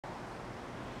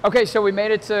Okay, so we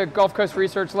made it to Gulf Coast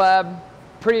Research Lab.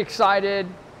 Pretty excited.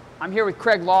 I'm here with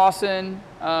Craig Lawson.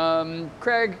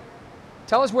 Craig,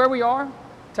 tell us where we are,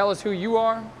 tell us who you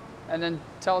are, and then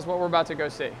tell us what we're about to go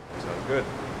see. Sounds good.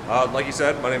 Like you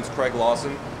said, my name is Craig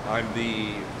Lawson. I'm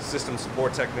the System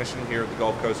Support Technician here at the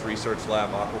Gulf Coast Research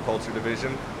Lab Aquaculture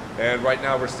Division. And right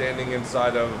now we're standing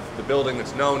inside of the building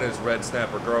that's known as Red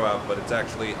Snapper Growout, but it's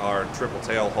actually our triple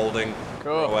tail holding,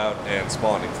 growout, and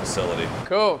spawning facility.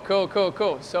 Cool, cool, cool,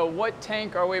 cool. So what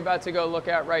tank are we about to go look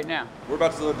at right now? We're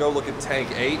about to go look at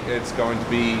tank 8. It's going to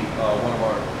be one of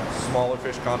our smaller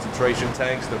fish concentration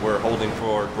tanks that we're holding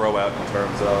for growout in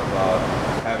terms of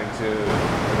having to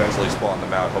eventually spawn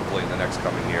them out, hopefully in the next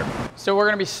coming year. So we're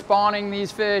going to be spawning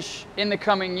these fish in the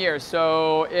coming year.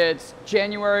 So it's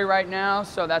January right now,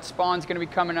 so that spawn's going to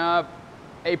be coming up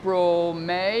April,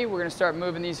 May. We're going to start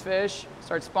moving these fish,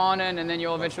 start spawning, and then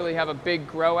you'll eventually have a big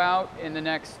growout in the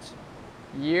next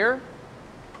year.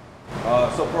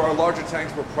 So for our larger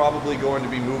tanks, we're probably going to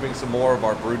be moving some more of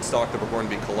our brood stock that we're going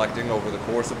to be collecting over the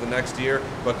course of the next year.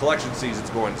 But collection season's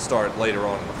going to start later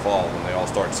on in the fall when they all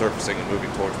start surfacing and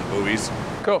moving towards the buoys.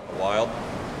 Cool. Wild.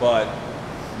 But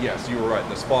yes, you were right.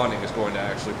 The spawning is going to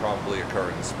actually probably occur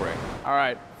in the spring. All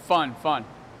right. Fun, fun.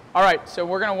 All right. So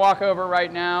we're going to walk over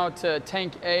right now to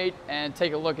tank 8 and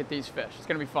take a look at these fish. It's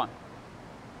going to be fun.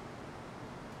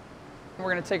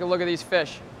 We're going to take a look at these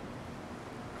fish.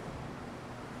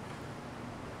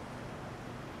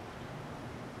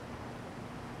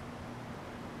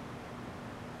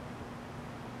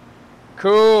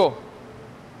 Cool.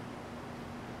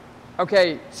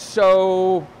 Okay,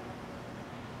 so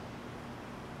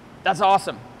that's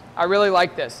awesome. I really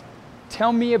like this.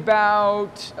 Tell me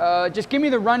about, just give me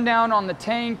the rundown on the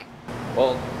tank.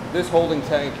 Well, this holding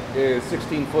tank is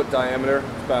 16-foot diameter.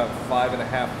 It's about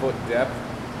 5.5-foot depth.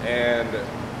 And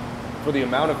for the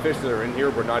amount of fish that are in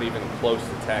here, we're not even close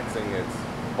to taxing its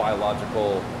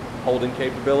biological holding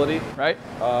capability. Right.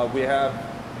 We have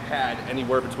had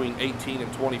anywhere between 18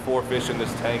 and 24 fish in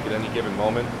this tank at any given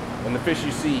moment. And the fish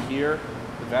you see here,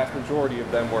 the vast majority of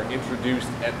them were introduced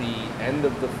at the end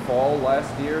of the fall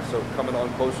last year, so coming on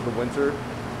closer to winter,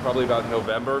 probably about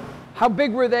November. How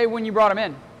big were they when you brought them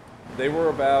in? They were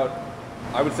about,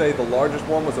 I would say the largest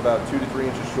one was about 2 to 3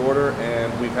 inches shorter,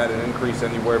 and we've had an increase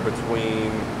anywhere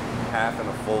between half and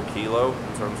a full kilo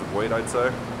in terms of weight, I'd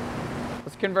say.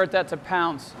 Let's convert that to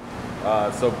pounds.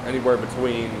 So anywhere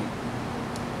between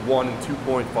 1 and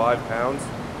 2.5 pounds.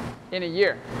 In a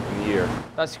year? In a year.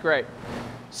 That's great.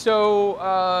 So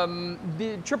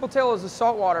the triple tail is a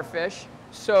saltwater fish.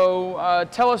 So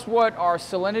tell us what our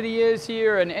salinity is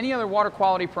here and any other water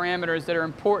quality parameters that are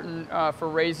important for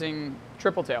raising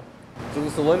triple tail. So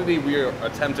the salinity, we are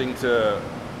attempting to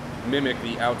mimic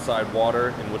the outside water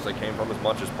in which they came from as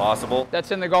much as possible.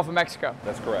 That's in the Gulf of Mexico?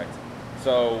 That's correct.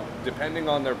 So depending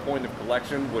on their point of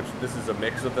collection, which this is a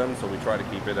mix of them, so we try to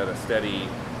keep it at a steady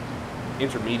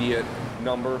intermediate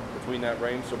number between that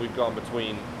range. So we've gone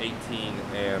between 18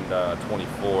 and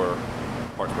 24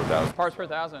 parts per thousand. Parts per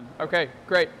thousand. Okay,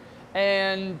 great.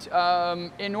 And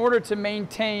in order to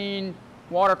maintain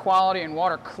water quality and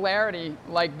water clarity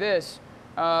like this,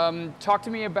 talk to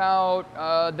me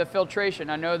about the filtration.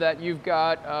 I know that you've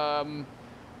got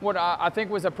what I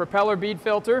think was a propeller bead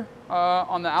filter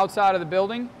on the outside of the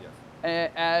building.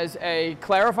 Yes. As a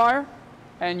clarifier,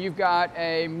 and you've got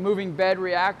a moving bed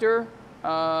reactor,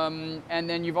 and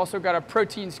then you've also got a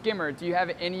protein skimmer. Do you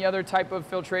have any other type of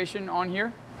filtration on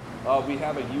here? We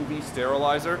have a UV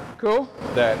sterilizer. Cool.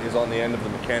 That is on the end of the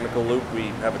mechanical loop. We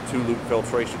have a 2-loop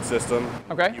filtration system.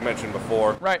 Okay. You mentioned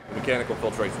before. Right. The mechanical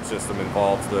filtration system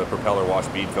involves the propeller wash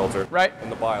bead filter. Right.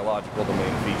 And the biological, the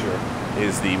main feature,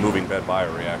 is the moving bed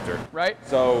bioreactor. Right.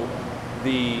 So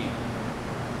the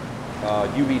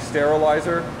UV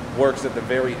sterilizer works at the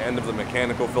very end of the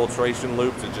mechanical filtration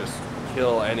loop to just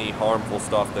kill any harmful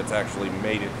stuff that's actually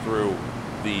made it through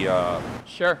the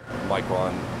sure.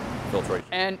 micron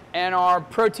filtration. And our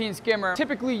protein skimmer,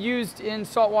 typically used in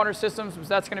saltwater systems, because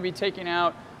that's going to be taking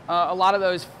out a lot of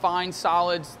those fine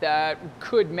solids that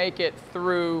could make it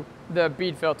through the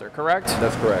bead filter, correct?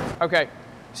 That's correct. Okay,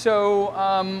 so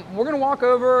we're going to walk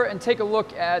over and take a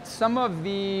look at some of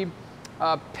the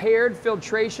paired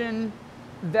filtration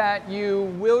that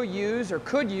you will use or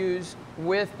could use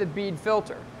with the bead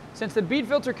filter. Since the bead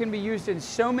filter can be used in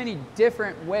so many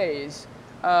different ways,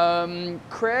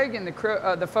 Craig and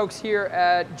the folks here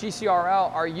at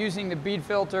GCRL are using the bead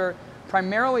filter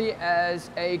primarily as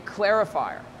a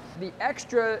clarifier. The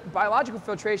extra biological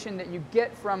filtration that you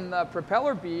get from the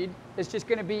propeller bead is just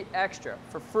going to be extra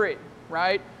for free,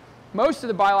 right? most of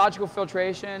the biological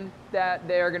filtration that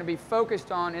they're going to be focused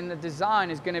on in the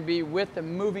design is going to be with the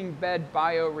moving bed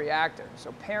bioreactor.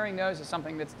 So pairing those is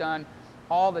something that's done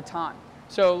all the time.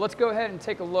 So let's go ahead and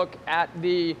take a look at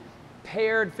the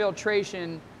paired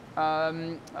filtration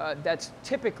that's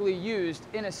typically used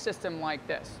in a system like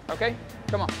this. Okay,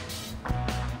 come on.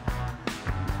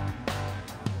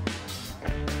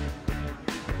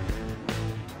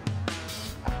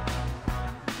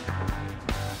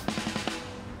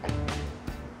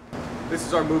 This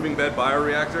is our moving bed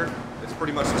bioreactor. It's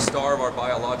pretty much the star of our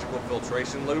biological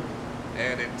filtration loop,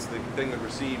 and it's the thing that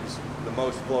receives the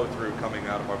most flow through coming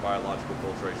out of our biological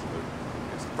filtration loop.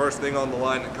 It's the first thing on the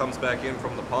line that comes back in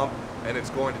from the pump, and it's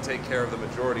going to take care of the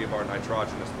majority of our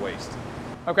nitrogenous waste.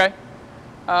 Okay.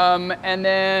 And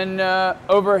then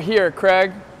over here,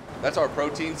 Craig. That's our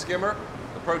protein skimmer.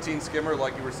 The protein skimmer,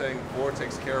 like you were saying before,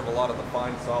 takes care of a lot of the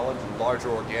fine solids and larger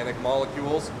organic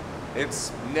molecules.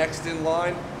 It's next in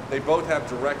line. They both have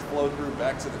direct flow through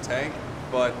back to the tank,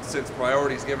 but since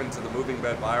priority is given to the moving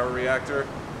bed bioreactor,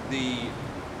 the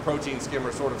protein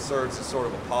skimmer sort of serves as sort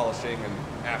of a polishing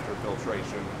and after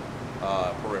filtration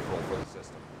peripheral for the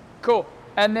system. Cool.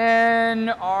 And then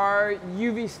our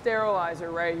UV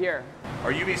sterilizer right here.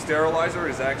 Our UV sterilizer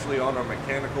is actually on our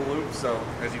mechanical loop, so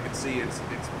as you can see, it's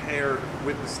paired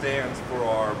with the stands for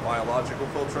our biological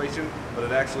filtration, but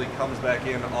it actually comes back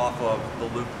in off of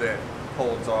the loop that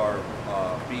holds our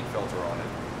bead filter on it.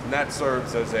 And that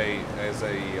serves as a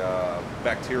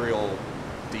bacterial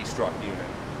destruct unit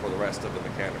for the rest of the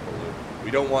mechanical loop.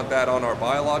 We don't want that on our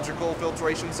biological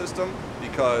filtration system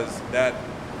because that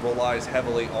relies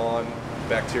heavily on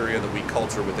bacteria that we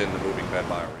culture within the moving bed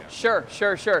bioreactor. Sure,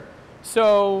 sure, sure.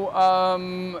 So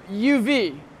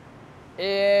UV,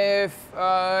 if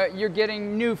you're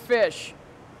getting new fish,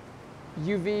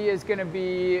 UV is going to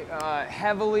be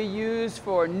heavily used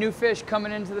for new fish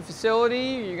coming into the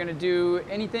facility. You're going to do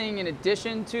anything in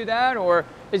addition to that, or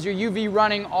is your UV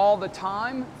running all the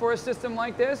time for a system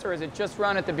like this, or is it just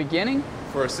run at the beginning?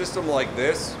 For a system like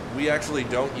this, we actually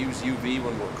don't use UV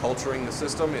when we're culturing the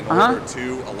system in order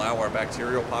to allow our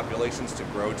bacterial populations to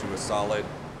grow to a solid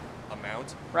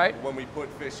amount. Right. When we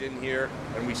put fish in here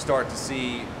and we start to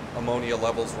see ammonia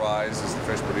levels rise as the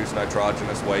fish produce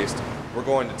nitrogenous waste, we're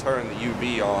going to turn the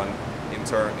UV on in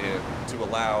turn to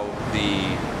allow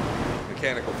the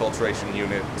mechanical filtration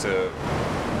unit to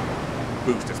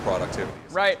boost its productivity.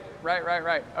 Right.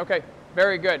 Okay,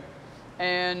 very good.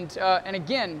 And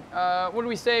again, what do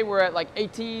we say? We're at like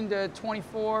 18 to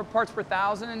 24 parts per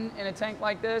thousand in a tank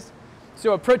like this.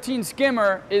 So a protein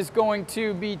skimmer is going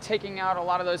to be taking out a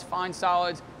lot of those fine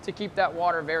solids to keep that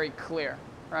water very clear,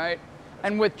 right?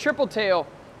 And with triple tail,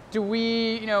 do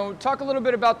we, talk a little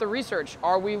bit about the research?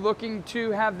 Are we looking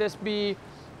to have this be,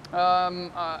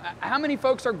 how many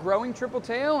folks are growing triple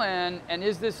tail, and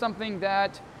is this something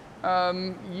that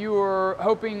you're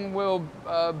hoping will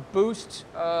boost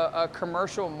a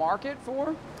commercial market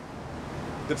for?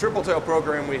 The triple tail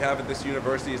program we have at this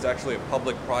university is actually a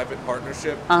public-private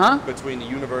partnership between the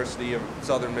University of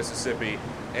Southern Mississippi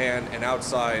and an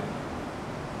outside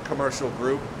commercial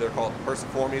group. They're called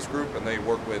Persiformes Group, and they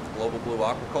work with Global Blue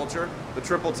Aquaculture. The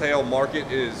triple tail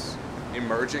market is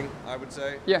emerging, I would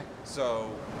say. Yeah. So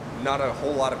not a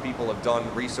whole lot of people have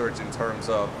done research in terms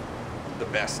of the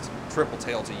best triple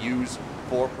tail to use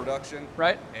for production.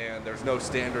 Right. And there's no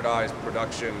standardized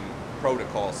production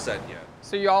protocol set yet.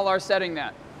 So y'all are setting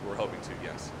that? We're hoping to,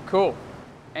 yes. Cool.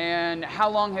 And how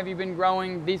long have you been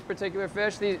growing these particular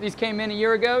fish? These came in a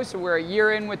year ago, so we're a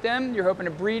year in with them. You're hoping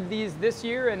to breed these this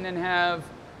year and then have,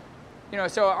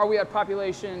 so are we at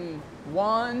population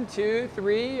 1, 2,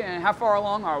 3, and how far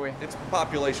along are we? It's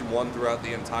population 1 throughout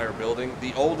the entire building.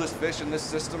 The oldest fish in this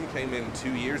system came in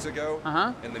 2 years ago,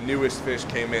 and the newest fish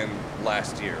came in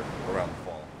last year around the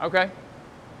fall. Okay.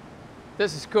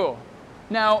 This is cool.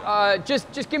 Now,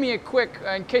 just give me a quick,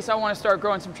 in case I want to start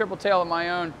growing some triple tail of my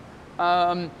own.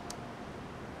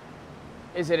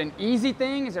 Is it an easy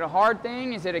thing? Is it a hard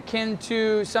thing? Is it akin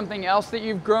to something else that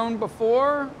you've grown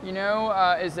before?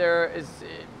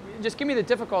 Just give me the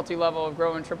difficulty level of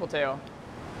growing triple tail.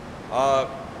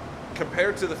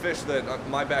 Compared to the fish that,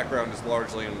 my background is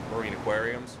largely in marine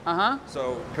aquariums.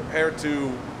 So compared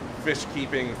to fish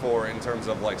keeping in terms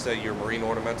of like, say, your marine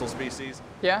ornamental species.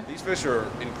 Yeah. These fish are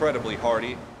incredibly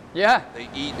hardy. Yeah. They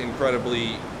eat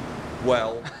incredibly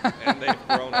well, and they've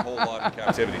grown a whole lot in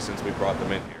captivity since we brought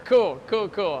them in here.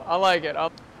 Cool. I like it.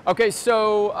 Okay,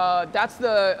 so that's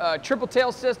the triple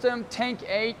tail system, Tank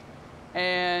 8.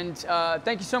 And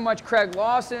thank you so much, Craig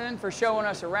Lawson, for showing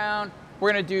us around.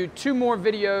 We're going to do 2 more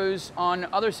videos on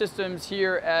other systems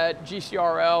here at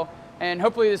GCRL. And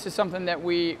hopefully this is something that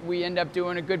we end up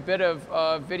doing a good bit of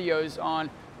videos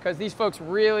on, because these folks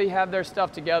really have their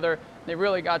stuff together. They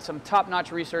really got some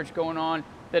top-notch research going on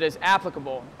that is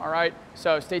applicable, all right?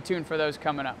 So stay tuned for those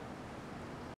coming up.